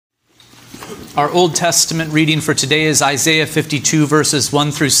Our Old Testament reading for today is Isaiah 52, verses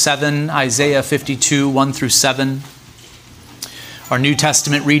 1 through 7. Isaiah 52, 1 through 7. Our New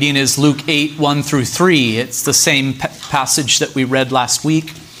Testament reading is Luke 8, 1 through 3. It's the same passage that we read last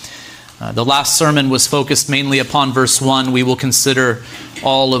week. The last sermon was focused mainly upon verse 1. We will consider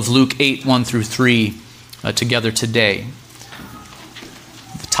all of Luke 8, 1 through 3 together today.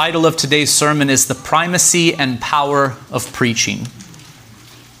 The title of today's sermon is The Primacy and Power of Preaching.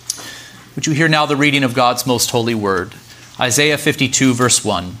 Would you hear now the reading of God's most holy word? Isaiah 52, verse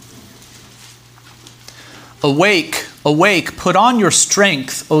 1. Awake, awake, put on your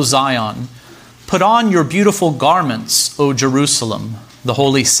strength, O Zion. Put on your beautiful garments, O Jerusalem, the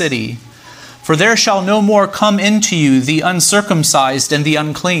holy city. For there shall no more come into you the uncircumcised and the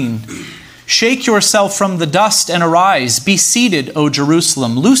unclean. Shake yourself from the dust and arise. Be seated, O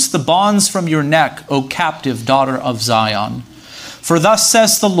Jerusalem. Loose the bonds from your neck, O captive daughter of Zion. For thus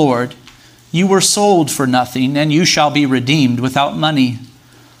says the Lord, you were sold for nothing, and you shall be redeemed without money.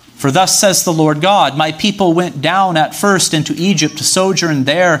 For thus says the Lord God, my people went down at first into Egypt to sojourn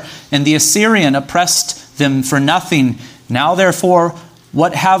there, and the Assyrian oppressed them for nothing. Now therefore,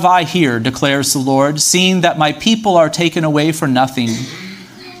 what have I here, declares the Lord, seeing that my people are taken away for nothing?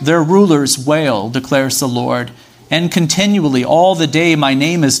 Their rulers wail, declares the Lord, and continually all the day my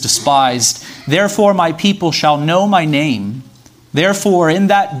name is despised. Therefore my people shall know my name. Therefore in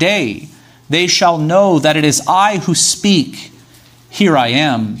that day they shall know that it is I who speak. Here I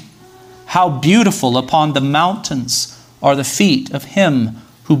am. How beautiful upon the mountains are the feet of him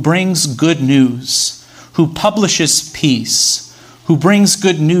who brings good news, who publishes peace, who brings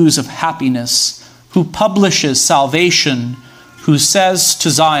good news of happiness, who publishes salvation, who says to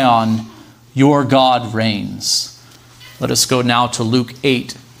Zion, your God reigns. Let us go now to Luke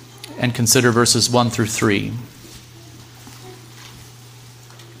 8 and consider verses 1 through 3.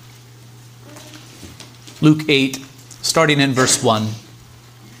 Luke 8, starting in verse 1.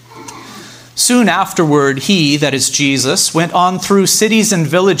 Soon afterward, he, that is Jesus, went on through cities and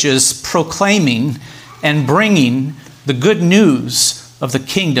villages, proclaiming and bringing the good news of the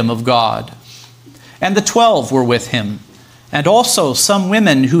kingdom of God. And the 12 were with him, and also some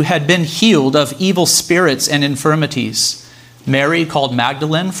women who had been healed of evil spirits and infirmities. Mary, called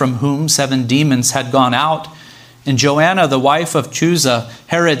Magdalene, from whom 7 demons had gone out, and Joanna, the wife of Chuza,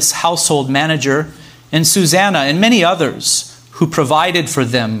 Herod's household manager, and Susanna, and many others who provided for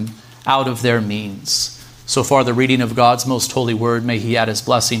them out of their means. So far, the reading of God's most holy word. May he add his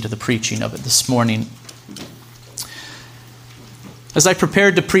blessing to the preaching of it this morning. As I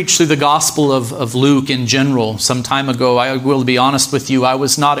prepared to preach through the Gospel of Luke in general some time ago, I will be honest with you, I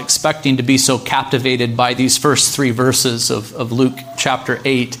was not expecting to be so captivated by these first 3 verses of Luke chapter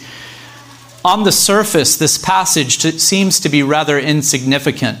 8. On the surface, this passage seems to be rather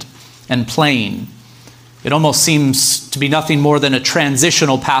insignificant and plain. It almost seems to be nothing more than a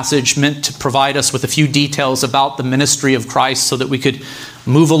transitional passage meant to provide us with a few details about the ministry of Christ so that we could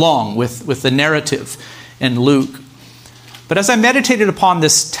move along with the narrative in Luke. But as I meditated upon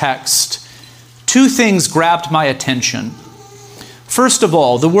this text, 2 things grabbed my attention. First of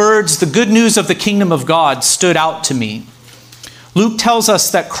all, the words, the good news of the kingdom of God, stood out to me. Luke tells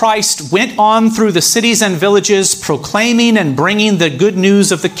us that Christ went on through the cities and villages proclaiming and bringing the good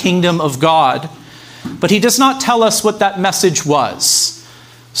news of the kingdom of God. But he does not tell us what that message was.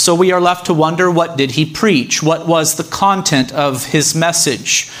 So we are left to wonder, what did he preach? What was the content of his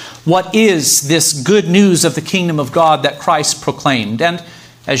message? What is this good news of the kingdom of God that Christ proclaimed? And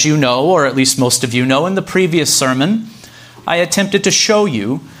as you know, or at least most of you know, in the previous sermon, I attempted to show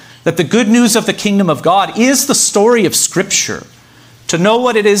you that the good news of the kingdom of God is the story of Scripture. To know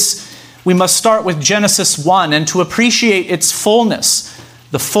what it is, we must start with Genesis 1, and to appreciate its fullness,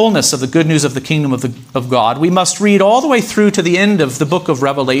 the fullness of the good news of the kingdom of God, we must read all the way through to the end of the book of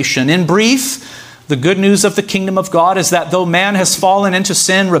Revelation. In brief, the good news of the kingdom of God is that though man has fallen into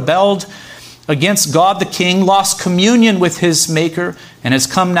sin, rebelled against God the King, lost communion with his Maker, and has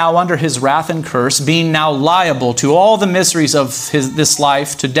come now under his wrath and curse, being now liable to all the miseries of this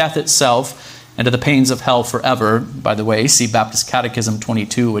life, to death itself, and to the pains of hell forever. By the way, see Baptist Catechism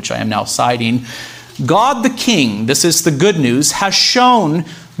 22, which I am now citing. God the King, this is the good news, has shown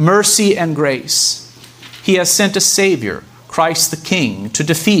mercy and grace. He has sent a Savior, Christ the King, to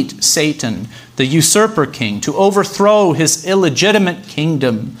defeat Satan, the usurper king, to overthrow his illegitimate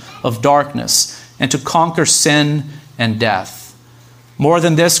kingdom of darkness, and to conquer sin and death. More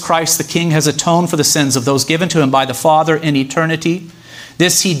than this, Christ the King has atoned for the sins of those given to him by the Father in eternity.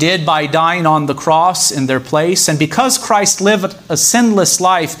 This he did by dying on the cross in their place. And because Christ lived a sinless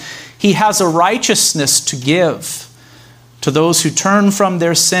life, he has a righteousness to give. To those who turn from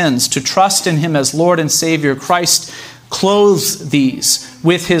their sins to trust in him as Lord and Savior, Christ clothes these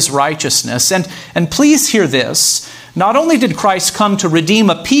with his righteousness. And please hear this. Not only did Christ come to redeem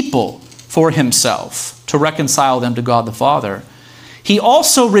a people for himself, to reconcile them to God the Father, he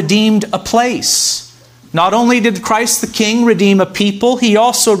also redeemed a place. Not only did Christ the King redeem a people, he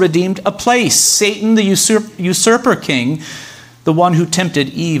also redeemed a place. Satan, the usurper king, the one who tempted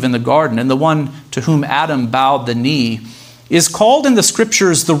Eve in the garden, and the one to whom Adam bowed the knee, is called in the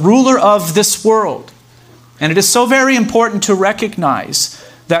Scriptures the ruler of this world. And it is so very important to recognize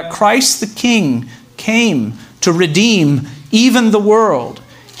that Christ the King came to redeem even the world.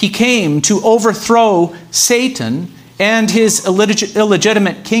 He came to overthrow Satan and his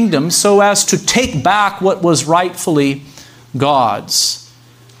illegitimate kingdom so as to take back what was rightfully God's.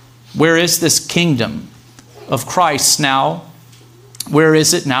 Where is this kingdom of Christ now? Where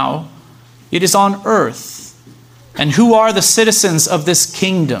is it now? It is on earth. And who are the citizens of this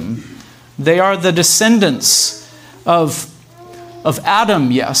kingdom? They are the descendants of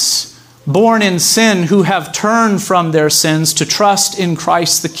Adam, yes, born in sin, who have turned from their sins to trust in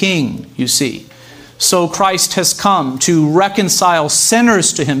Christ the King, you see. So Christ has come to reconcile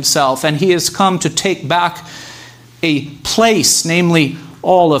sinners to himself, and he has come to take back a place, namely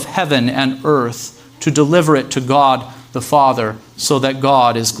all of heaven and earth, to deliver it to God the Father, so that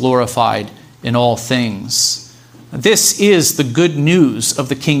God is glorified in all things. This is the good news of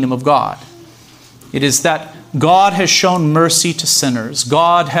the kingdom of God. It is that God has shown mercy to sinners.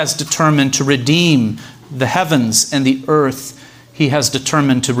 God has determined to redeem the heavens and the earth. He has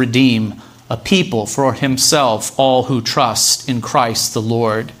determined to redeem a people for himself, all who trust in Christ the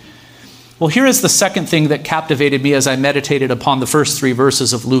Lord. Well, here is the second thing that captivated me as I meditated upon the first 3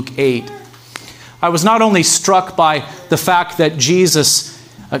 verses of Luke 8. I was not only struck by the fact that Jesus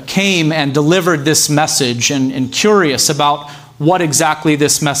came and delivered this message and curious about what exactly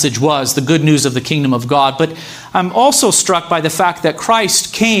this message was, the good news of the kingdom of God, but I'm also struck by the fact that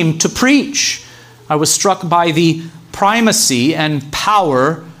Christ came to preach. I was struck by the primacy and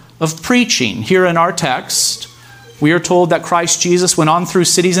power of preaching. Here in our text, we are told that Christ Jesus went on through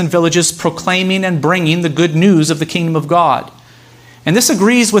cities and villages proclaiming and bringing the good news of the kingdom of God. And this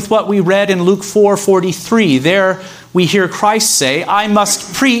agrees with what we read in Luke 4:43. There we hear Christ say, I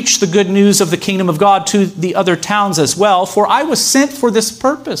must preach the good news of the kingdom of God to the other towns as well, for I was sent for this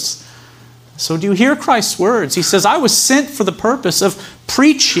purpose. So do you hear Christ's words? He says, I was sent for the purpose of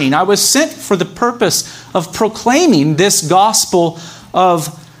preaching. I was sent for the purpose of proclaiming this gospel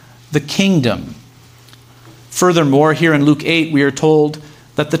of the kingdom. Furthermore, here in Luke 8, we are told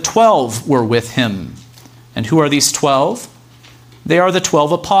that the 12 were with him. And who are these 12? They are the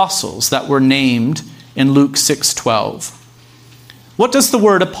 12 apostles that were named in Luke 6:12. What does the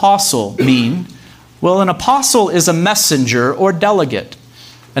word apostle mean? Well, an apostle is a messenger or delegate.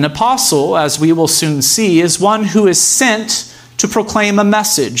 An apostle, as we will soon see, is one who is sent to proclaim a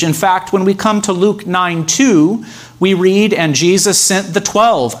message. In fact, when we come to Luke 9:2, we read, and Jesus sent the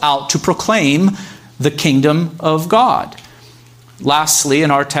 12 out to proclaim the kingdom of God. Lastly,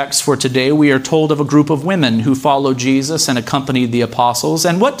 in our text for today, we are told of a group of women who followed Jesus and accompanied the apostles.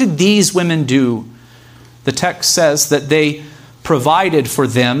 And what did these women do? The text says that they provided for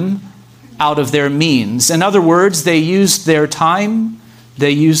them out of their means. In other words, they used their time, they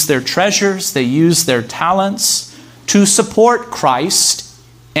used their treasures, they used their talents to support Christ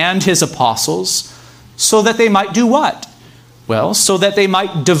and his apostles so that they might do what? Well, so that they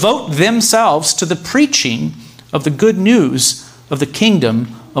might devote themselves to the preaching of the good news of the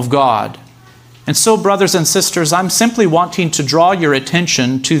kingdom of God. And so, brothers and sisters, I'm simply wanting to draw your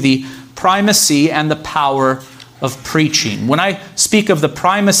attention to the primacy and the power of preaching. When I speak of the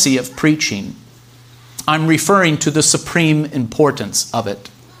primacy of preaching, I'm referring to the supreme importance of it.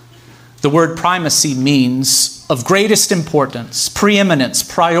 The word primacy means of greatest importance, preeminence,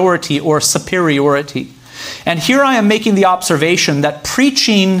 priority, or superiority. And here I am making the observation that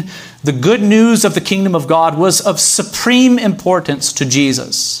preaching the good news of the kingdom of God was of supreme importance to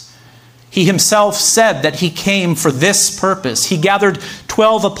Jesus. He himself said that he came for this purpose. He gathered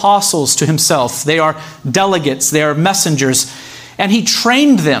 12 apostles to himself. They are delegates, they are messengers. And he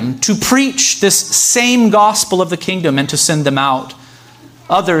trained them to preach this same gospel of the kingdom and to send them out.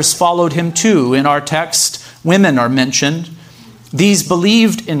 Others followed him too. In our text, women are mentioned. These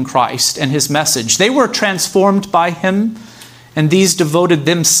believed in Christ and his message. They were transformed by him, and these devoted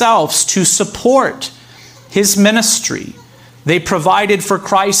themselves to support his ministry. They provided for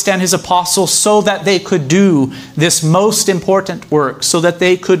Christ and his apostles so that they could do this most important work, so that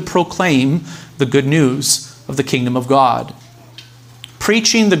they could proclaim the good news of the kingdom of God.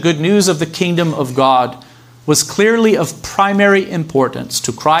 Preaching the good news of the kingdom of God was clearly of primary importance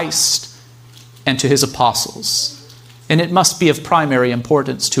to Christ and to his apostles. And it must be of primary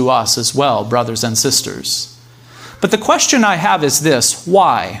importance to us as well, brothers and sisters. But the question I have is this: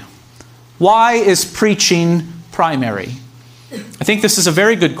 why? Why is preaching primary? I think this is a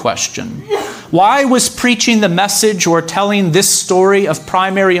very good question. Why was preaching the message or telling this story of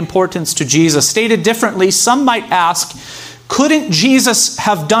primary importance to Jesus? Stated differently, some might ask, couldn't Jesus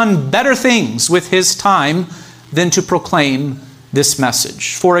have done better things with his time than to proclaim this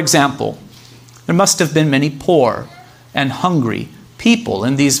message? For example, there must have been many poor and hungry people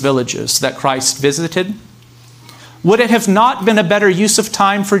in these villages that Christ visited. Would it have not been a better use of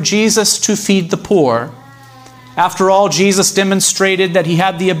time for Jesus to feed the poor? After all, Jesus demonstrated that he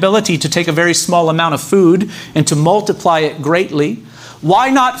had the ability to take a very small amount of food and to multiply it greatly. Why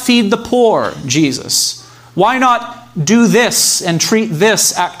not feed the poor, Jesus? Why not do this and treat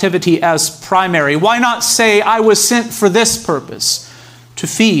this activity as primary? Why not say, I was sent for this purpose, to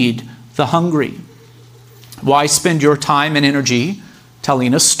feed the hungry? Why spend your time and energy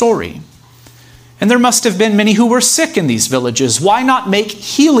telling a story? And there must have been many who were sick in these villages. Why not make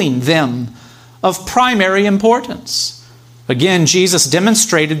healing them of primary importance? Again, Jesus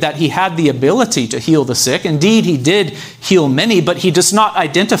demonstrated that he had the ability to heal the sick. Indeed, he did heal many, but he does not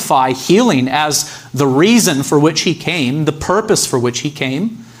identify healing as the reason for which he came, the purpose for which he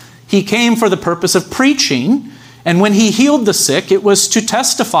came. He came for the purpose of preaching, and when he healed the sick, it was to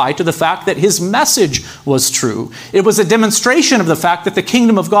testify to the fact that his message was true. It was a demonstration of the fact that the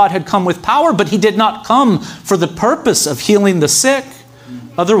kingdom of God had come with power, but he did not come for the purpose of healing the sick.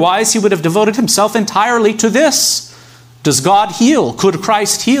 Otherwise, he would have devoted himself entirely to this. Does God heal? Could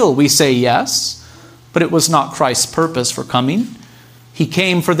Christ heal? We say yes, but it was not Christ's purpose for coming. He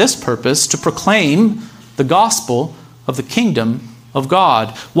came for this purpose, to proclaim the gospel of the kingdom of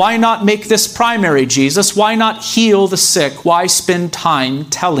God. Why not make this primary, Jesus? Why not heal the sick? Why spend time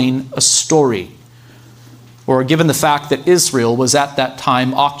telling a story? Or given the fact that Israel was at that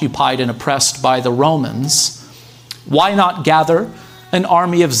time occupied and oppressed by the Romans, why not gather an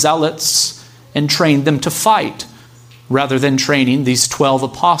army of zealots and train them to fight, rather than training these 12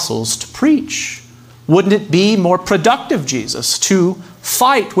 apostles to preach? Wouldn't it be more productive, Jesus, to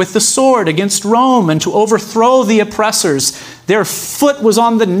fight with the sword against Rome and to overthrow the oppressors? Their foot was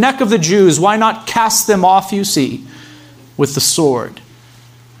on the neck of the Jews. Why not cast them off, you see, with the sword?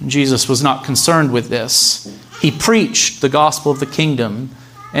 And Jesus was not concerned with this. He preached the gospel of the kingdom,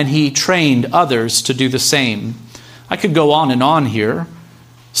 and he trained others to do the same. I could go on and on here.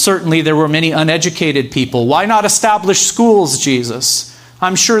 Certainly there were many uneducated people. Why not establish schools, Jesus?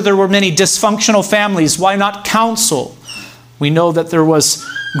 I'm sure there were many dysfunctional families. Why not counsel? We know that there was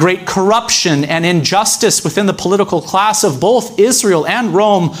great corruption and injustice within the political class of both Israel and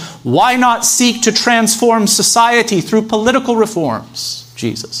Rome. Why not seek to transform society through political reforms,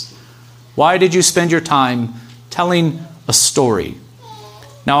 Jesus? Why did you spend your time telling a story?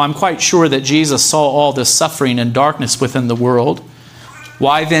 Now, I'm quite sure that Jesus saw all this suffering and darkness within the world.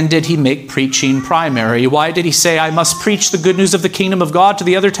 Why then did he make preaching primary? Why did he say, I must preach the good news of the kingdom of God to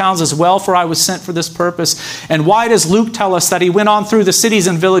the other towns as well, for I was sent for this purpose? And why does Luke tell us that he went on through the cities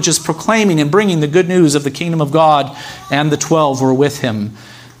and villages proclaiming and bringing the good news of the kingdom of God, and the 12 were with him?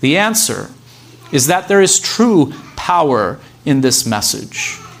 The answer is that there is true power in this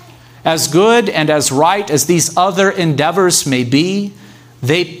message. As good and as right as these other endeavors may be,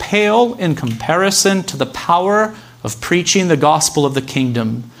 they pale in comparison to the power of preaching the gospel of the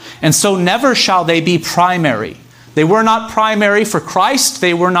kingdom. And so never shall they be primary. They were not primary for Christ.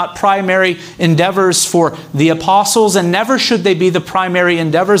 They were not primary endeavors for the apostles, and never should they be the primary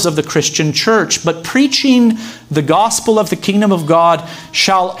endeavors of the Christian church. But preaching the gospel of the kingdom of God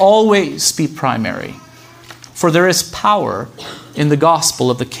shall always be primary, for there is power in the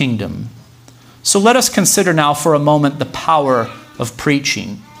gospel of the kingdom. So let us consider now for a moment the power of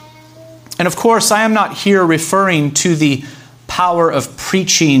preaching. And of course, I am not here referring to the power of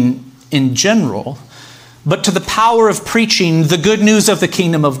preaching in general, but to the power of preaching the good news of the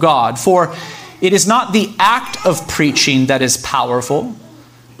kingdom of God. For it is not the act of preaching that is powerful,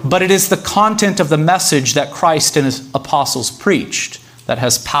 but it is the content of the message that Christ and his apostles preached that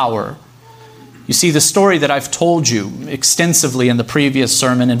has power. You see, the story that I've told you extensively in the previous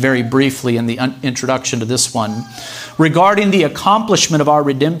sermon and very briefly in the introduction to this one, regarding the accomplishment of our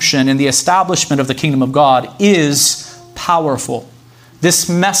redemption and the establishment of the kingdom of God, is powerful. This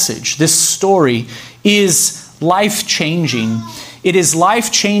message, this story, is life-changing. It is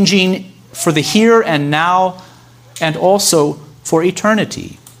life-changing for the here and now, and also for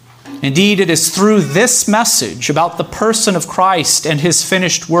eternity. Indeed, it is through this message about the person of Christ and his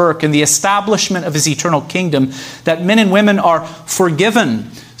finished work and the establishment of his eternal kingdom that men and women are forgiven,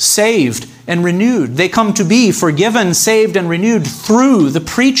 saved, and renewed. They come to be forgiven, saved, and renewed through the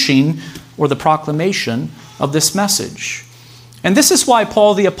preaching or the proclamation of this message. And this is why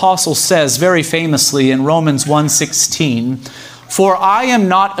Paul the Apostle says very famously in Romans 1:16, "For I am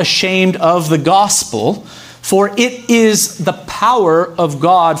not ashamed of the gospel, for it is the power of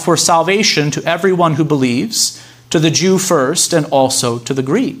God for salvation to everyone who believes, to the Jew first and also to the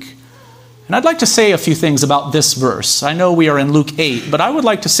Greek." And I'd like to say a few things about this verse. I know we are in Luke 8, but I would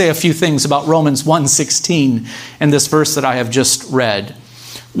like to say a few things about Romans 1:16 and this verse that I have just read.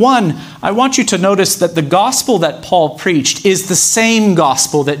 One, I want you to notice that the gospel that Paul preached is the same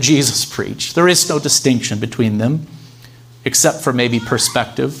gospel that Jesus preached. There is no distinction between them, except for maybe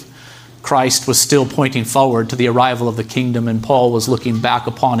perspective. Christ was still pointing forward to the arrival of the kingdom, and Paul was looking back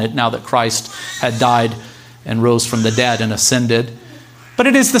upon it now that Christ had died and rose from the dead and ascended. But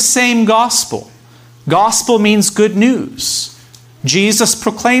it is the same gospel. Gospel means good news. Jesus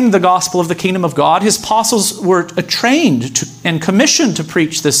proclaimed the gospel of the kingdom of God. His apostles were trained and commissioned to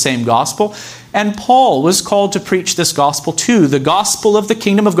preach this same gospel, and Paul was called to preach this gospel too. The gospel of the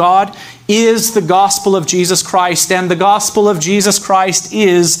kingdom of God is the gospel of Jesus Christ, and the gospel of Jesus Christ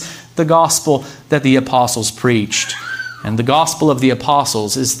is the gospel that the apostles preached. And the gospel of the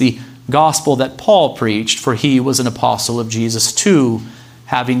apostles is the gospel that Paul preached, for he was an apostle of Jesus too,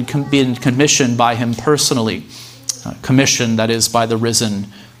 having been commissioned by him personally. Commissioned, that is, by the risen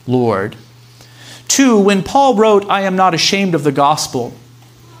Lord. Two, when Paul wrote, "I am not ashamed of the gospel,"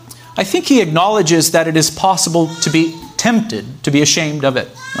 I think he acknowledges that it is possible to be tempted to be ashamed of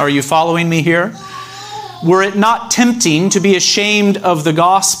it. Are you following me here? Were it not tempting to be ashamed of the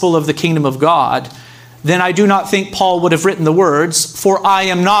gospel of the kingdom of God, then I do not think Paul would have written the words, "For I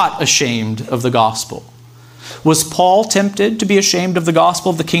am not ashamed of the gospel." Was Paul tempted to be ashamed of the gospel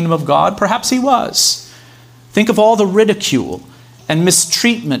of the kingdom of God? Perhaps he was. Think of all the ridicule and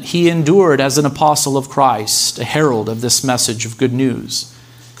mistreatment he endured as an apostle of Christ, a herald of this message of good news.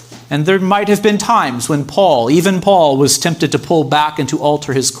 And there might have been times when even Paul, was tempted to pull back and to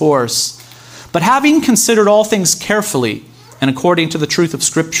alter his course. But having considered all things carefully and according to the truth of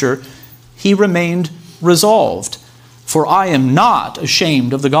Scripture, he remained resolved. "For I am not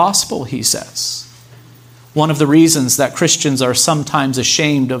ashamed of the gospel," he says. One of the reasons that Christians are sometimes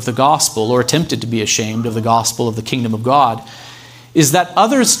ashamed of the gospel, or tempted to be ashamed of the gospel of the kingdom of God, is that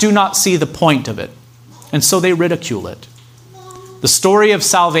others do not see the point of it, and so they ridicule it. The story of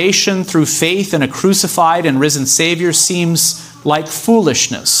salvation through faith in a crucified and risen Savior seems like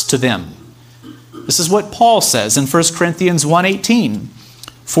foolishness to them. This is what Paul says in 1 Corinthians 1:18.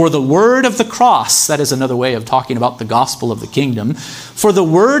 "For the word of the cross," that is another way of talking about the gospel of the kingdom, "for the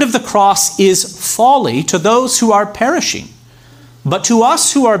word of the cross is folly to those who are perishing. But to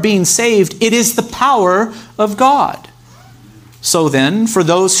us who are being saved, it is the power of God. So then, for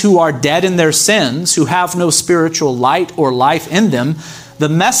those who are dead in their sins, who have no spiritual light or life in them, the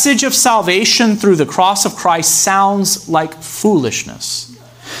message of salvation through the cross of Christ sounds like foolishness.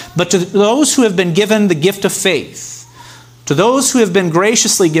 But to those who have been given the gift of faith, to those who have been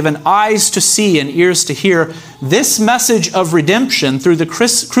graciously given eyes to see and ears to hear, this message of redemption through the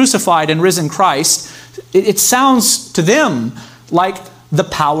crucified and risen Christ, it sounds to them like the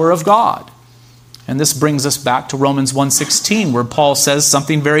power of God." And this brings us back to Romans 1:16, where Paul says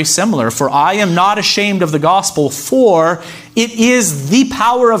something very similar. "For I am not ashamed of the gospel, for it is the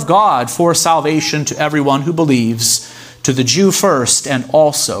power of God for salvation to everyone who believes, to the Jew first and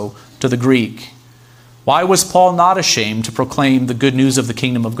also to the Greek." Why was Paul not ashamed to proclaim the good news of the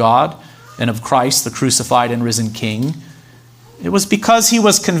kingdom of God and of Christ, the crucified and risen King? It was because he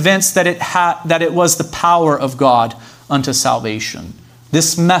was convinced that it was the power of God unto salvation.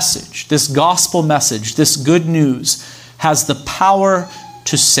 This message, this gospel message, this good news has the power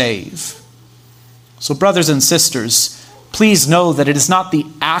to save. So brothers and sisters, please know that it is not the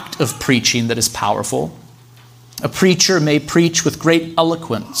act of preaching that is powerful. A preacher may preach with great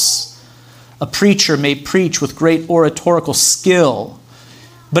eloquence. A preacher may preach with great oratorical skill.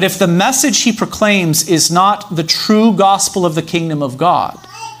 But if the message he proclaims is not the true gospel of the kingdom of God,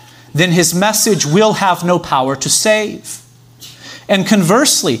 then his message will have no power to save. And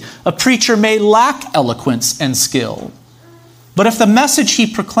conversely, a preacher may lack eloquence and skill. But if the message he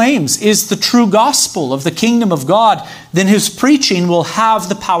proclaims is the true gospel of the kingdom of God, then his preaching will have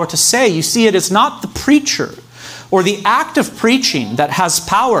the power to save. You see, it is not the preacher or the act of preaching that has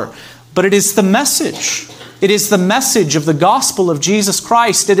power, but it is the message. It is the message of the gospel of Jesus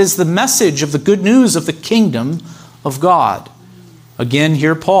Christ. It is the message of the good news of the kingdom of God. Again,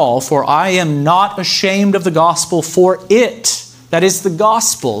 here Paul, for I am not ashamed of the gospel, for it, that is the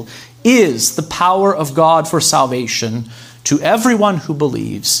gospel, is the power of God for salvation to everyone who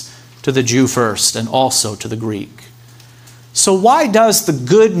believes, to the Jew first and also to the Greek. So why does the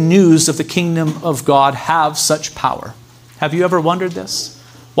good news of the kingdom of God have such power? Have you ever wondered this?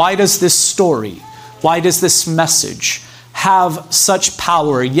 Why does this story, why does this message have such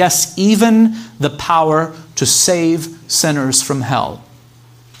power? Yes, even the power to save sinners from hell.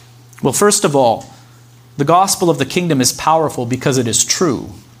 Well, first of all, the gospel of the kingdom is powerful because it is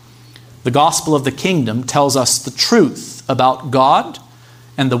true. The gospel of the kingdom tells us the truth about God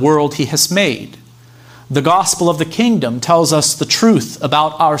and the world He has made. The gospel of the kingdom tells us the truth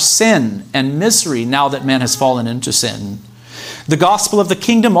about our sin and misery now that man has fallen into sin. The gospel of the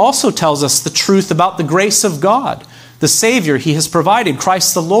kingdom also tells us the truth about the grace of God, the Savior He has provided,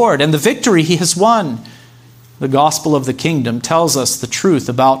 Christ the Lord, and the victory He has won. The gospel of the kingdom tells us the truth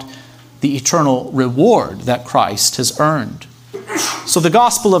about the eternal reward that Christ has earned. So the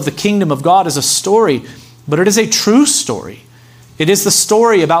gospel of the kingdom of God is a story, but it is a true story. It is the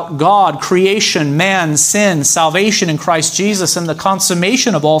story about God, creation, man, sin, salvation in Christ Jesus, and the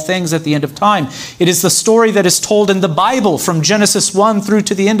consummation of all things at the end of time. It is the story that is told in the Bible from Genesis 1 through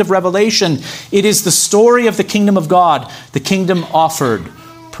to the end of Revelation. It is the story of the kingdom of God, the kingdom offered,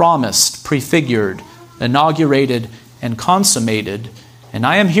 promised, prefigured, inaugurated, and consummated. And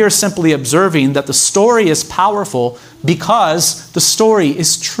I am here simply observing that the story is powerful because the story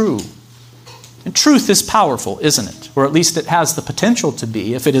is true. And truth is powerful, isn't it? Or at least it has the potential to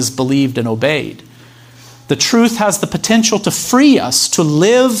be if it is believed and obeyed. The truth has the potential to free us to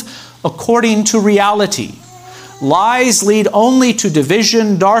live according to reality. Lies lead only to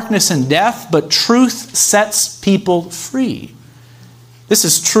division, darkness, and death, but truth sets people free. This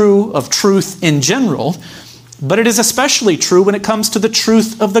is true of truth in general, but it is especially true when it comes to the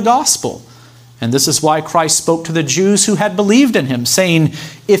truth of the gospel. And this is why Christ spoke to the Jews who had believed in Him, saying,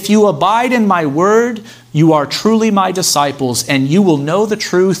 "If you abide in my word, you are truly my disciples, and you will know the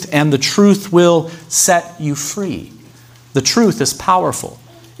truth, and the truth will set you free." The truth is powerful.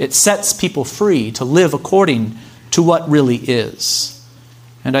 It sets people free to live according to what really is.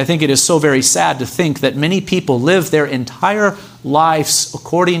 And I think it is so very sad to think that many people live their entire lives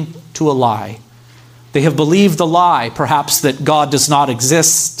according to a lie. They have believed the lie, perhaps, that God does not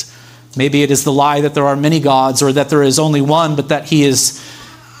exist. Maybe it is the lie that there are many gods, or that there is only one, but that He is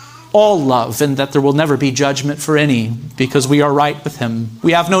all love, and that there will never be judgment for any because we are right with Him.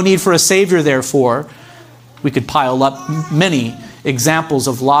 We have no need for a Savior, therefore. We could pile up many examples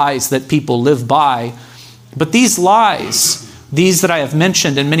of lies that people live by. But these lies, these that I have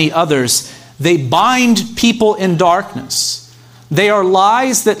mentioned and many others, they bind people in darkness. They are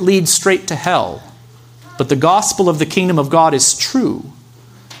lies that lead straight to hell. But the gospel of the kingdom of God is true.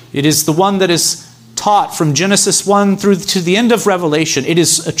 It is the one that is taught from Genesis 1 through to the end of Revelation. It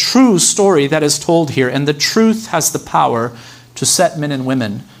is a true story that is told here, and the truth has the power to set men and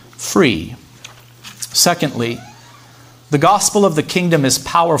women free. Secondly, the gospel of the kingdom is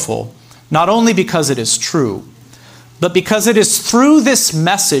powerful, not only because it is true, but because it is through this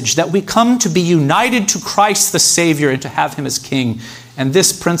message that we come to be united to Christ the Savior and to have Him as King. And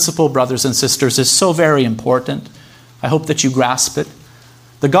this principle, brothers and sisters, is so very important. I hope that you grasp it.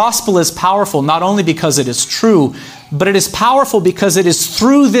 The gospel is powerful not only because it is true, but it is powerful because it is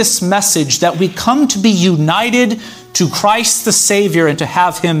through this message that we come to be united to Christ the Savior and to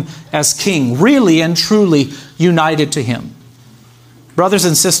have Him as King, really and truly united to Him. Brothers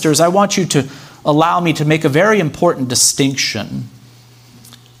and sisters, I want you to allow me to make a very important distinction.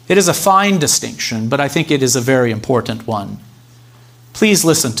 It is a fine distinction, but I think it is a very important one. Please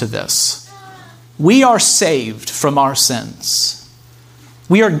listen to this. We are saved from our sins.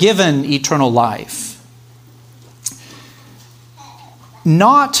 We are given eternal life,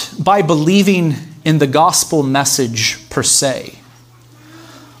 not by believing in the gospel message per se,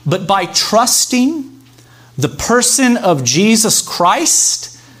 but by trusting the person of Jesus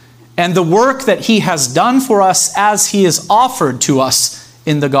Christ and the work that He has done for us as He is offered to us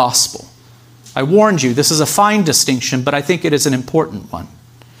in the gospel. I warned you, this is a fine distinction, but I think it is an important one.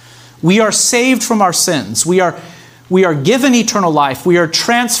 We are saved from our sins. We are given eternal life. We are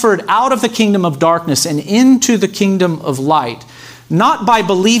transferred out of the kingdom of darkness and into the kingdom of light, not by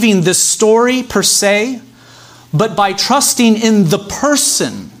believing this story per se, but by trusting in the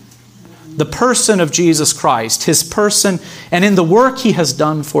person of Jesus Christ, His person, and in the work He has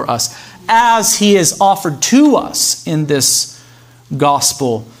done for us as He is offered to us in this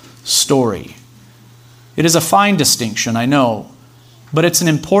gospel story. It is a fine distinction, I know, but it's an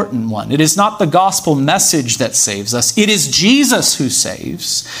important one. It is not the gospel message that saves us. It is Jesus who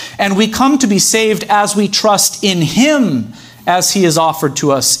saves. And we come to be saved as we trust in him as he is offered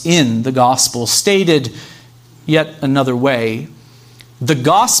to us in the gospel. Stated yet another way, the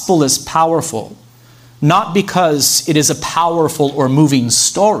gospel is powerful, not because it is a powerful or moving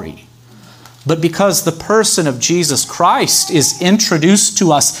story, but because the person of Jesus Christ is introduced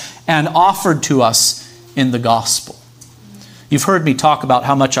to us and offered to us in the gospel. You've heard me talk about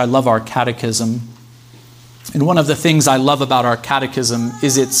how much I love our catechism. And one of the things I love about our catechism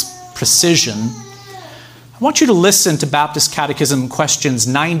is its precision. I want you to listen to Baptist Catechism questions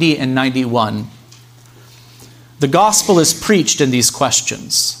 90 and 91. The gospel is preached in these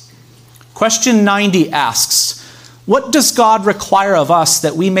questions. Question 90 asks, what does God require of us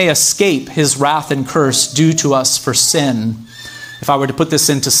that we may escape his wrath and curse due to us for sin? If I were to put this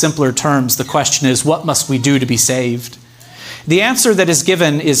into simpler terms, the question is, what must we do to be saved? The answer that is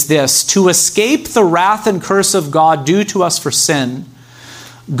given is this: to escape the wrath and curse of God due to us for sin,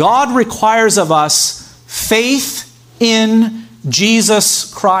 God requires of us faith in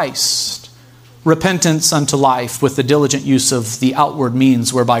Jesus Christ, repentance unto life with the diligent use of the outward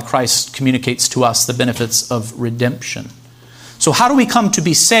means whereby Christ communicates to us the benefits of redemption. So how do we come to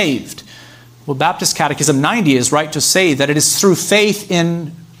be saved? Well, Baptist Catechism 90 is right to say that it is through faith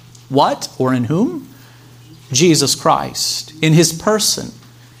in what or in whom? Jesus Christ, in his person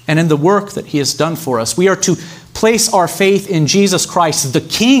and in the work that he has done for us. We are to place our faith in Jesus Christ, the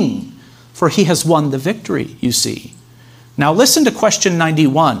King, for he has won the victory, you see. Now listen to question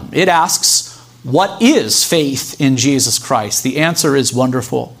 91. It asks, what is faith in Jesus Christ? The answer is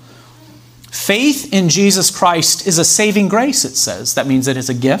wonderful. Faith in Jesus Christ is a saving grace, it says. That means it is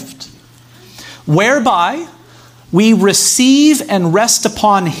a gift, whereby we receive and rest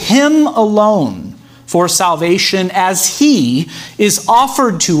upon him alone for salvation as he is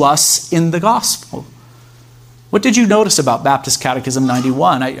offered to us in the gospel. What did you notice about Baptist Catechism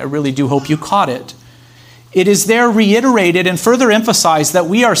 91? I really do hope you caught it. It is there reiterated and further emphasized that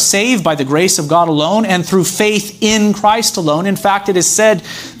we are saved by the grace of God alone and through faith in Christ alone. In fact, it is said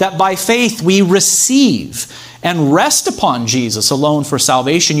that by faith we receive and rest upon Jesus alone for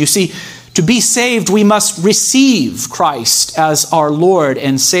salvation. You see, to be saved, we must receive Christ as our Lord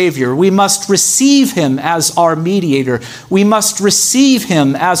and Savior. We must receive him as our mediator. We must receive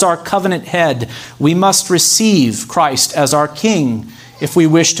him as our covenant head. We must receive Christ as our King if we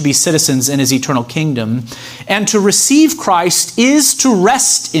wish to be citizens in his eternal kingdom. And to receive Christ is to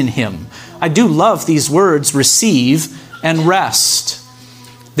rest in him. I do love these words, receive and rest.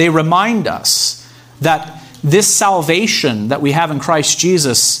 They remind us that this salvation that we have in Christ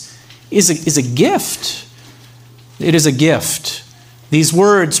Jesus is a gift. It is a gift. These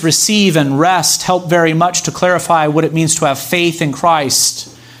words, receive and rest, help very much to clarify what it means to have faith in Christ.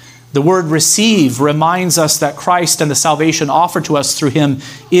 The word receive reminds us that Christ and the salvation offered to us through him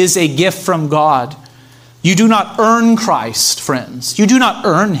is a gift from God. You do not earn Christ, friends. You do not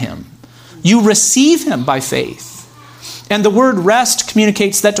earn him. You receive him by faith. And the word rest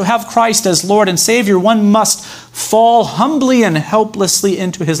communicates that to have Christ as Lord and Savior, one must fall humbly and helplessly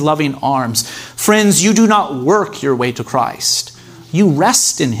into his loving arms. Friends, you do not work your way to Christ. You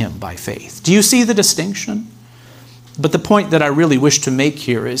rest in him by faith. Do you see the distinction? But the point that I really wish to make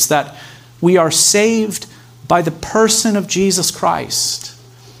here is that we are saved by the person of Jesus Christ.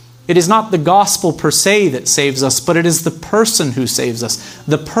 It is not the gospel per se that saves us, but it is the person who saves us,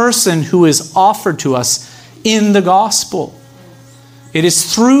 the person who is offered to us in the gospel. It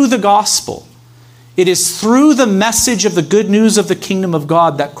is through the gospel. It is through the message of the good news of the kingdom of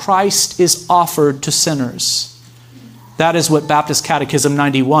God that Christ is offered to sinners. That is what Baptist Catechism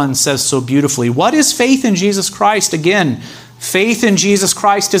 91 says so beautifully. What is faith in Jesus Christ? Again, faith in Jesus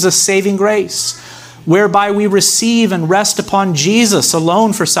Christ is a saving grace, whereby we receive and rest upon Jesus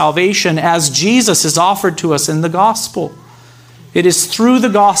alone for salvation as Jesus is offered to us in the gospel. It is through the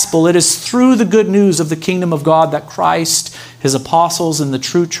gospel, it is through the good news of the kingdom of God that Christ, his apostles, and the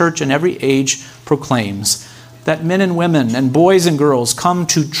true church in every age proclaims that men and women and boys and girls come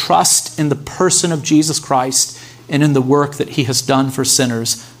to trust in the person of Jesus Christ and in the work that he has done for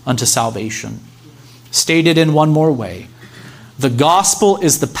sinners unto salvation. Stated in one more way, the gospel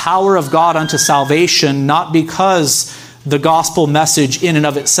is the power of God unto salvation, not because the gospel message in and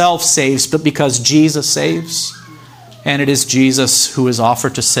of itself saves, but because Jesus saves. And it is Jesus who is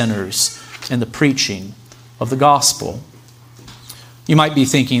offered to sinners in the preaching of the gospel. You might be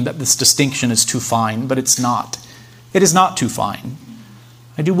thinking that this distinction is too fine, but it's not. It is not too fine.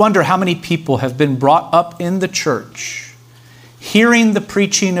 I do wonder how many people have been brought up in the church, hearing the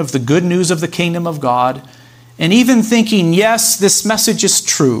preaching of the good news of the kingdom of God, and even thinking, yes, this message is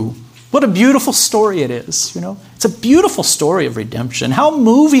true. What a beautiful story it is, you know. It's a beautiful story of redemption. How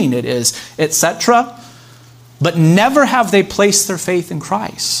moving it is, etc. But never have they placed their faith in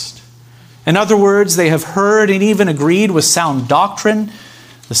Christ. In other words, they have heard and even agreed with sound doctrine,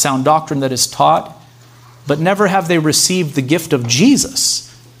 the sound doctrine that is taught, but never have they received the gift of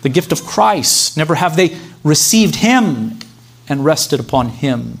Jesus, the gift of Christ. Never have they received Him and rested upon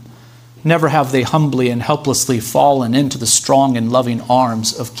Him. Never have they humbly and helplessly fallen into the strong and loving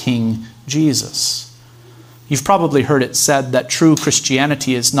arms of King Jesus. You've probably heard it said that true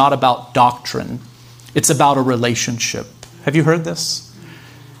Christianity is not about doctrine. It's about a relationship. Have you heard this?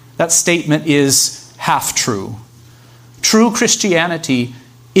 That statement is half true. True Christianity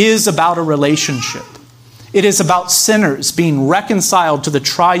is about a relationship. It is about sinners being reconciled to the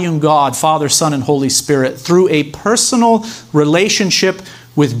triune God, Father, Son, and Holy Spirit through a personal relationship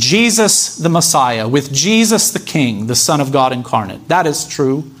with Jesus the Messiah, with Jesus the King, the Son of God incarnate. That is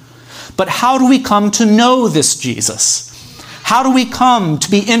true. But how do we come to know this Jesus? How do we come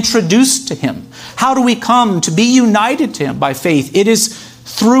to be introduced to Him? How do we come to be united to Him by faith? It is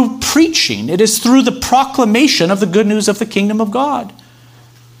through preaching. It is through the proclamation of the good news of the kingdom of God.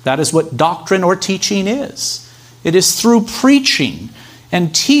 That is what doctrine or teaching is. It is through preaching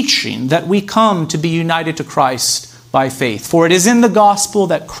and teaching that we come to be united to Christ by faith. For it is in the gospel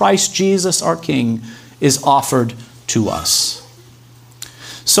that Christ Jesus, our King, is offered to us.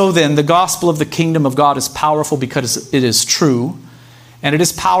 So then, the gospel of the kingdom of God is powerful because it is true. And it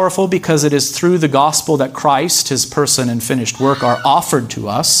is powerful because it is through the gospel that Christ, His person and finished work, are offered to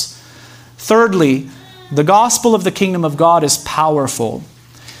us. Thirdly, the gospel of the kingdom of God is powerful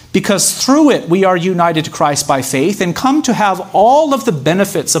because through it we are united to Christ by faith and come to have all of the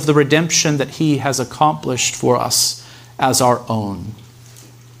benefits of the redemption that He has accomplished for us as our own.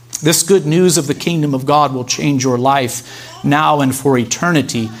 This good news of the kingdom of God will change your life now and for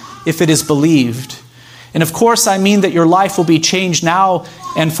eternity if it is believed. And of course, I mean that your life will be changed now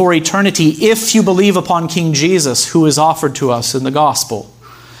and for eternity if you believe upon King Jesus, who is offered to us in the gospel.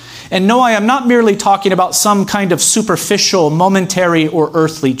 And no, I am not merely talking about some kind of superficial, momentary, or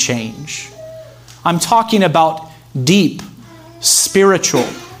earthly change. I'm talking about deep, spiritual,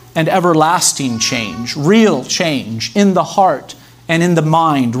 and everlasting change, real change in the heart and in the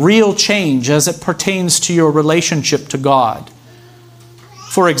mind, real change as it pertains to your relationship to God.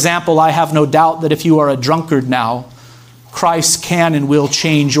 For example, I have no doubt that if you are a drunkard now, Christ can and will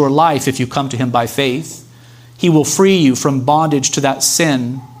change your life if you come to Him by faith. He will free you from bondage to that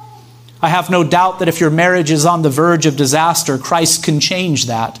sin. I have no doubt that if your marriage is on the verge of disaster, Christ can change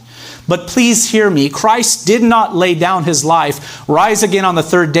that. But please hear me. Christ did not lay down His life, rise again on the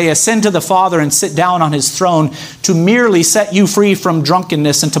third day, ascend to the Father, and sit down on His throne to merely set you free from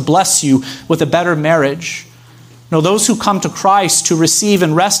drunkenness and to bless you with a better marriage. No, those who come to Christ to receive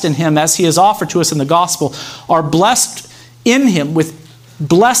and rest in Him as He has offered to us in the gospel are blessed in Him with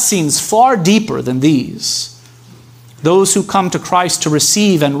blessings far deeper than these. Those who come to Christ to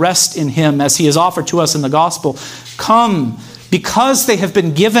receive and rest in Him as He has offered to us in the gospel come because they have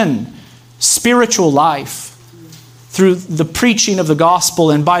been given spiritual life through the preaching of the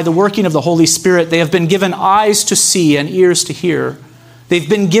gospel, and by the working of the Holy Spirit, they have been given eyes to see and ears to hear. They've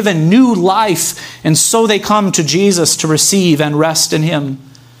been given new life, and so they come to Jesus to receive and rest in Him.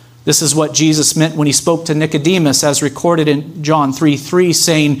 This is what Jesus meant when He spoke to Nicodemus, as recorded in John 3:3,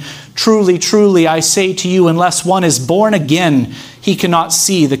 saying, "Truly, truly, I say to you, unless one is born again, he cannot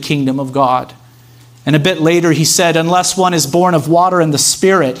see the kingdom of God." And a bit later He said, "Unless one is born of water and the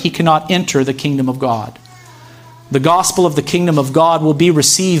Spirit, he cannot enter the kingdom of God." The gospel of the kingdom of God will be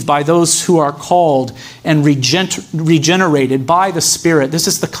received by those who are called and regenerated by the Spirit. This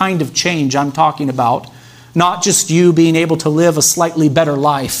is the kind of change I'm talking about. Not just you being able to live a slightly better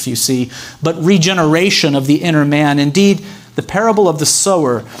life, you see, but regeneration of the inner man. Indeed, the parable of the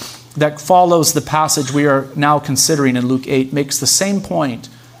sower that follows the passage we are now considering in Luke 8 makes the same point,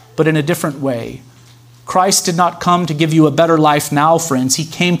 but in a different way. Christ did not come to give you a better life now, friends. He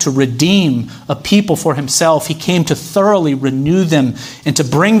came to redeem a people for Himself. He came to thoroughly renew them and to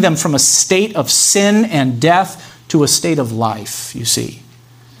bring them from a state of sin and death to a state of life, you see.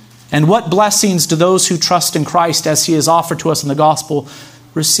 And what blessings do those who trust in Christ as He is offered to us in the gospel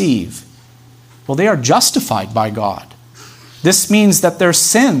receive? Well, they are justified by God. This means that their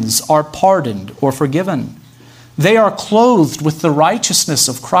sins are pardoned or forgiven. They are clothed with the righteousness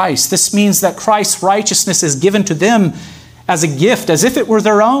of Christ. This means that Christ's righteousness is given to them as a gift, as if it were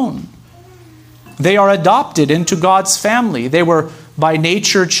their own. They are adopted into God's family. They were by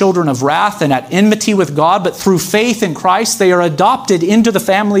nature children of wrath and at enmity with God, but through faith in Christ they are adopted into the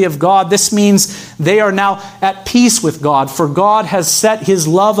family of God. This means they are now at peace with God, for God has set his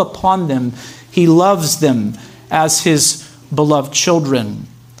love upon them. He loves them as his beloved children.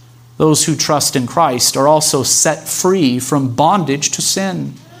 Those who trust in Christ are also set free from bondage to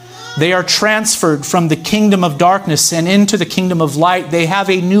sin. They are transferred from the kingdom of darkness and into the kingdom of light. They have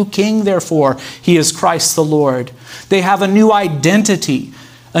a new king, therefore. He is Christ the Lord. They have a new identity,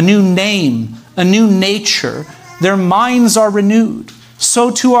 a new name, a new nature. Their minds are renewed.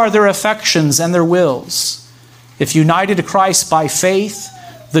 So too are their affections and their wills. If united to Christ by faith,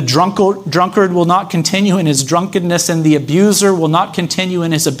 the drunkard will not continue in his drunkenness, and the abuser will not continue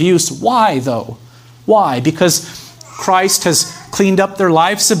in his abuse. Why, though? Why? Because Christ has cleaned up their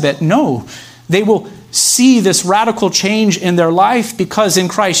lives a bit? No. They will see this radical change in their life because in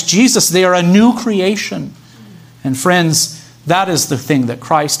Christ Jesus they are a new creation. And friends, that is the thing that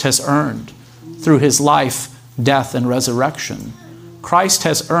Christ has earned through his life, death, and resurrection. Christ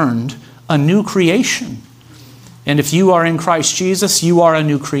has earned a new creation. And if you are in Christ Jesus, you are a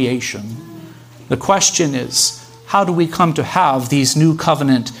new creation. The question is, how do we come to have these new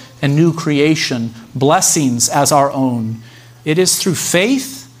covenant and new creation blessings as our own? It is through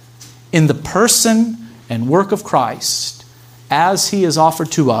faith in the person and work of Christ as he is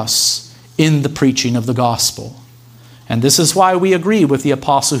offered to us in the preaching of the gospel. And this is why we agree with the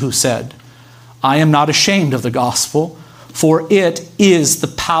apostle who said, I am not ashamed of the gospel, for it is the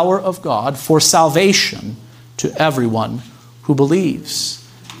power of God for salvation to everyone who believes.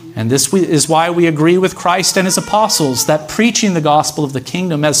 And this is why we agree with Christ and his apostles that preaching the gospel of the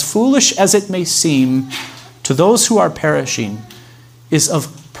kingdom, as foolish as it may seem to those who are perishing, is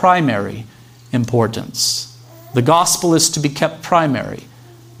of primary importance. The gospel is to be kept primary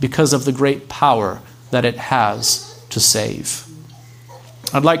because of the great power that it has to save.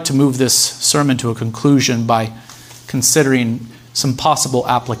 I'd like to move this sermon to a conclusion by considering some possible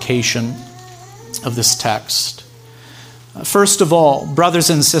application of this text. First of all, brothers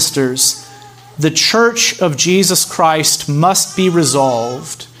and sisters, the church of Jesus Christ must be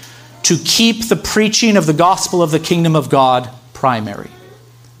resolved to keep the preaching of the gospel of the kingdom of God primary.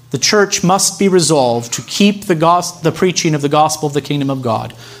 The church must be resolved to keep the preaching of the gospel of the kingdom of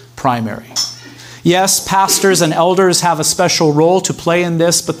God primary. Yes, pastors and elders have a special role to play in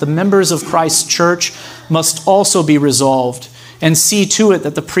this, but the members of Christ's church must also be resolved and see to it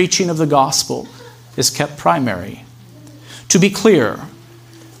that the preaching of the gospel is kept primary. To be clear,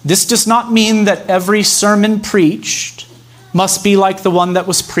 this does not mean that every sermon preached must be like the one that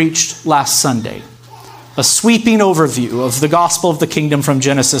was preached last Sunday, a sweeping overview of the gospel of the kingdom from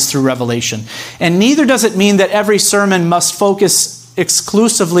Genesis through Revelation. And neither does it mean that every sermon must focus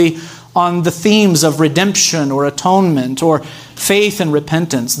exclusively on the themes of redemption or atonement or faith and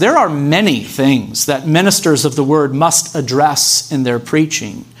repentance. There are many things that ministers of the word must address in their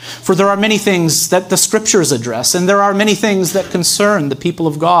preaching. For there are many things that the scriptures address, and there are many things that concern the people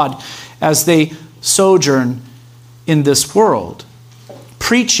of God as they sojourn in this world.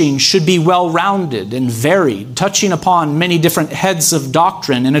 Preaching should be well-rounded and varied, touching upon many different heads of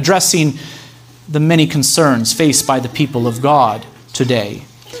doctrine and addressing the many concerns faced by the people of God today.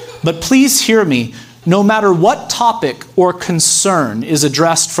 But please hear me, no matter what topic or concern is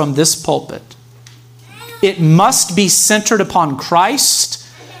addressed from this pulpit, it must be centered upon Christ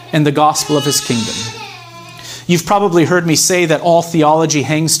and the gospel of his kingdom. You've probably heard me say that all theology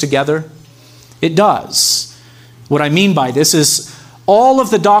hangs together. It does. What I mean by this is all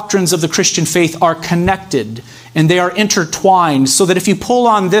of the doctrines of the Christian faith are connected and they are intertwined so that if you pull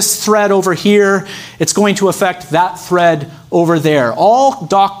on this thread over here, it's going to affect that thread over there. All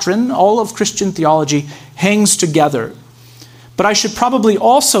doctrine, all of Christian theology hangs together. But I should probably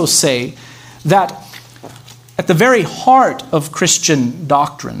also say that at the very heart of Christian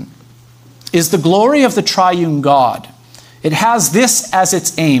doctrine is the glory of the triune God. It has this as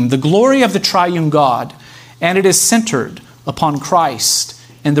its aim, the glory of the triune God, and it is centered upon Christ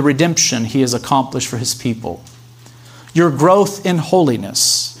and the redemption he has accomplished for his people. Your growth in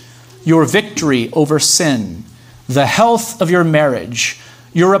holiness, your victory over sin, the health of your marriage,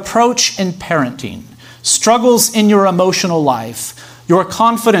 your approach in parenting, struggles in your emotional life, your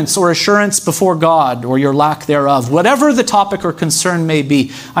confidence or assurance before God or your lack thereof, whatever the topic or concern may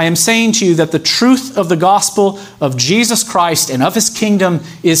be, I am saying to you that the truth of the gospel of Jesus Christ and of his kingdom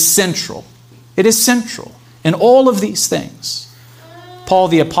is central. It is central in all of these things. Paul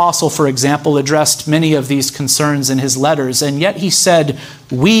the Apostle, for example, addressed many of these concerns in his letters, and yet he said,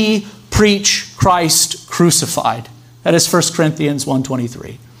 we preach Christ crucified. That is 1 Corinthians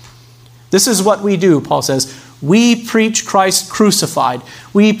 1:23. This is what we do, Paul says. We preach Christ crucified.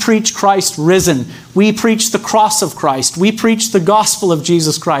 We preach Christ risen. We preach the cross of Christ. We preach the gospel of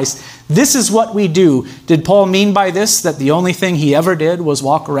Jesus Christ. This is what we do. Did Paul mean by this that the only thing he ever did was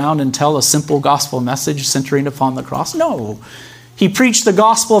walk around and tell a simple gospel message centering upon the cross? No. He preached the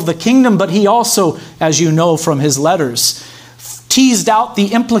gospel of the kingdom, but he also, as you know from his letters, teased out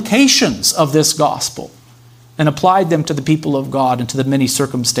the implications of this gospel and applied them to the people of God and to the many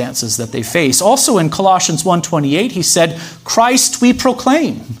circumstances that they face. Also in Colossians 1:28, he said, Christ we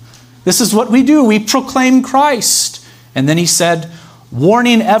proclaim. This is what we do. We proclaim Christ. And then he said,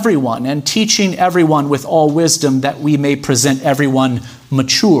 warning everyone and teaching everyone with all wisdom that we may present everyone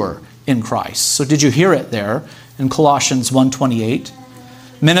mature in Christ. So did you hear it there in Colossians 1:28?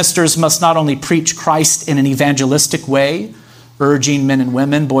 Ministers must not only preach Christ in an evangelistic way, urging men and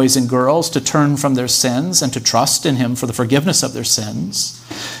women, boys and girls, to turn from their sins and to trust in him for the forgiveness of their sins.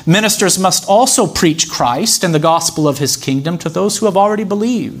 Ministers must also preach Christ and the gospel of his kingdom to those who have already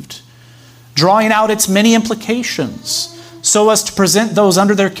believed, drawing out its many implications so as to present those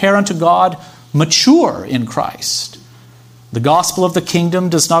under their care unto God mature in Christ. The gospel of the kingdom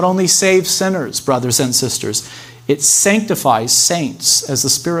does not only save sinners, brothers and sisters, it sanctifies saints as the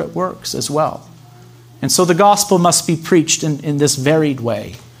Spirit works as well. And so the gospel must be preached in this varied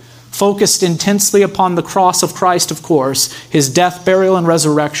way, focused intensely upon the cross of Christ, of course, his death, burial, and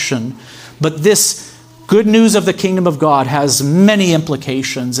resurrection. But this good news of the kingdom of God has many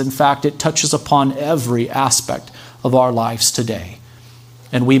implications. In fact, it touches upon every aspect of our lives today.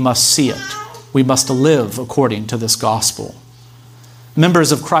 And we must see it. We must live according to this gospel.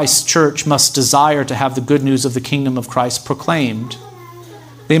 Members of Christ's church must desire to have the good news of the kingdom of Christ proclaimed.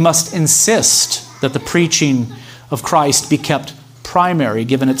 They must insist that the preaching of Christ be kept primary,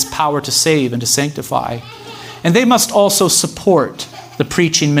 given its power to save and to sanctify. And they must also support the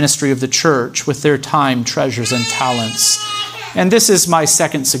preaching ministry of the church with their time, treasures, and talents. And this is my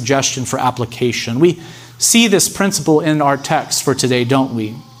second suggestion for application. We see this principle in our text for today, don't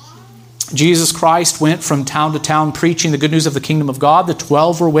we? Jesus Christ went from town to town preaching the good news of the kingdom of God. The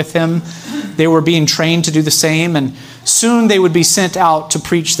 12 were with him. They were being trained to do the same, and soon they would be sent out to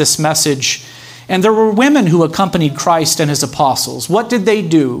preach this message. And there were women who accompanied Christ and his apostles. What did they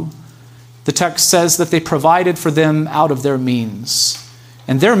do? The text says that they provided for them out of their means.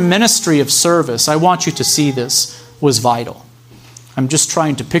 And their ministry of service, I want you to see this, was vital. I'm just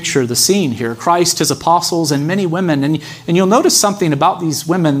trying to picture the scene here. Christ, his apostles, and many women. And you'll notice something about these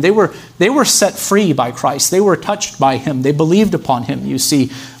women. They were set free by Christ. They were touched by him. They believed upon him, you see.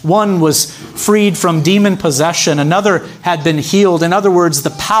 One was freed from demon possession. Another had been healed. In other words, the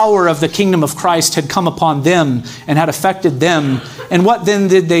power of the kingdom of Christ had come upon them and had affected them. And what then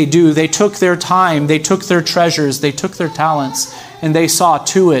did they do? They took their time. They took their treasures. They took their talents. And they saw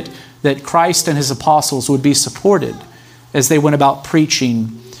to it that Christ and his apostles would be supported as they went about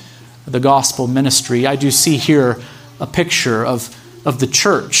preaching the gospel ministry. I do see here a picture of the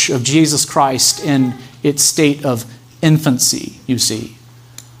church of Jesus Christ in its state of infancy, you see.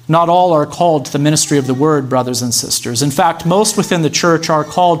 Not all are called to the ministry of the word, brothers and sisters. In fact, most within the church are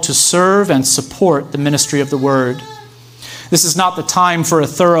called to serve and support the ministry of the word. This is not the time for a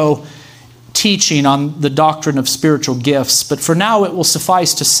thorough teaching on the doctrine of spiritual gifts, but for now it will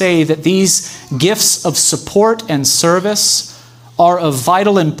suffice to say that these gifts of support and service are of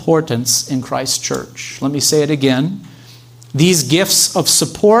vital importance in Christ's church. Let me say it again. These gifts of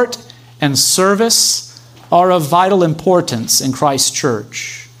support and service are of vital importance in Christ's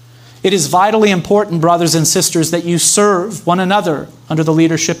church. It is vitally important, brothers and sisters, that you serve one another under the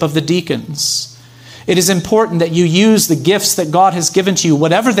leadership of the deacons. It is important that you use the gifts that God has given to you,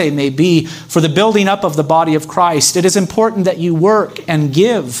 whatever they may be, for the building up of the body of Christ. It is important that you work and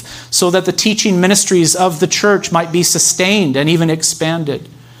give so that the teaching ministries of the church might be sustained and even expanded.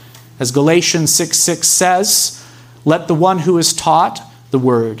 As Galatians 6:6 says, let the one who is taught the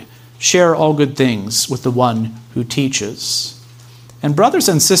word share all good things with the one who teaches. And brothers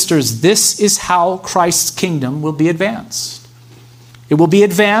and sisters, this is how Christ's kingdom will be advanced. It will be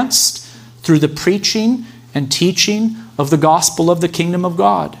advanced through the preaching and teaching of the gospel of the kingdom of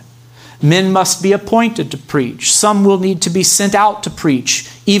God. Men must be appointed to preach. Some will need to be sent out to preach,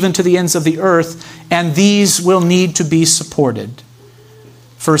 even to the ends of the earth, and these will need to be supported.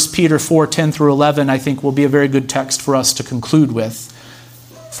 1 Peter 4:10 through 11, I think, will be a very good text for us to conclude with.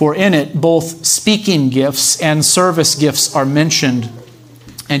 For in it, both speaking gifts and service gifts are mentioned.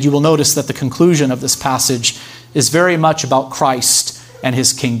 And you will notice that the conclusion of this passage is very much about Christ and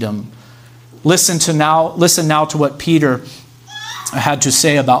his kingdom. Listen now to what Peter had to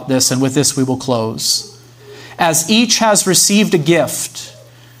say about this, and with this we will close. As each has received a gift,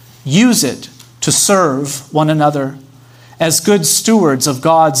 use it to serve one another as good stewards of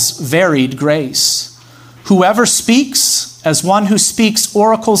God's varied grace. Whoever speaks, as one who speaks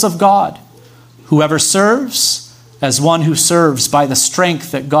oracles of God. Whoever serves, as one who serves by the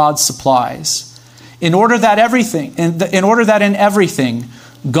strength that God supplies. In order that in everything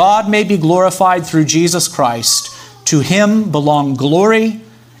God may be glorified through Jesus Christ. To him belong glory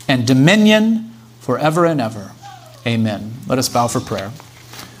and dominion forever and ever. Amen. Let us bow for prayer.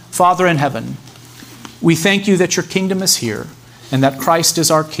 Father in heaven, we thank you that your kingdom is here and that Christ is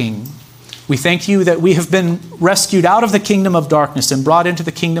our King. We thank you that we have been rescued out of the kingdom of darkness and brought into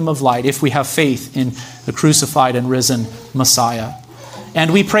the kingdom of light if we have faith in the crucified and risen Messiah.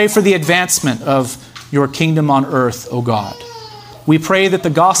 And we pray for the advancement of your kingdom on earth, O God. We pray that the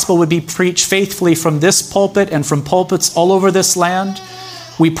gospel would be preached faithfully from this pulpit and from pulpits all over this land.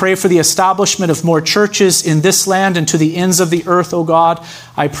 We pray for the establishment of more churches in this land and to the ends of the earth, O God.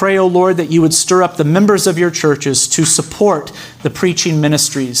 I pray, O Lord, that you would stir up the members of your churches to support the preaching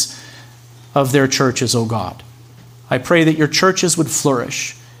ministries of their churches, O God. I pray that your churches would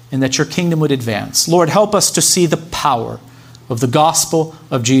flourish and that your kingdom would advance. Lord, help us to see the power of the gospel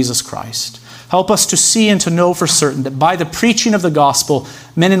of Jesus Christ. Help us to see and to know for certain that by the preaching of the gospel,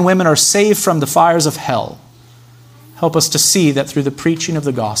 men and women are saved from the fires of hell. Help us to see that through the preaching of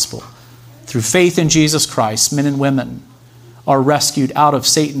the gospel, through faith in Jesus Christ, men and women are rescued out of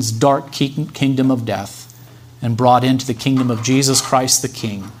Satan's dark kingdom of death and brought into the kingdom of Jesus Christ the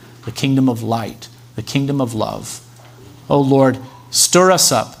King, the kingdom of light, the kingdom of love. Oh Lord, stir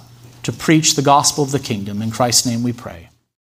us up to preach the gospel of the kingdom. In Christ's name we pray.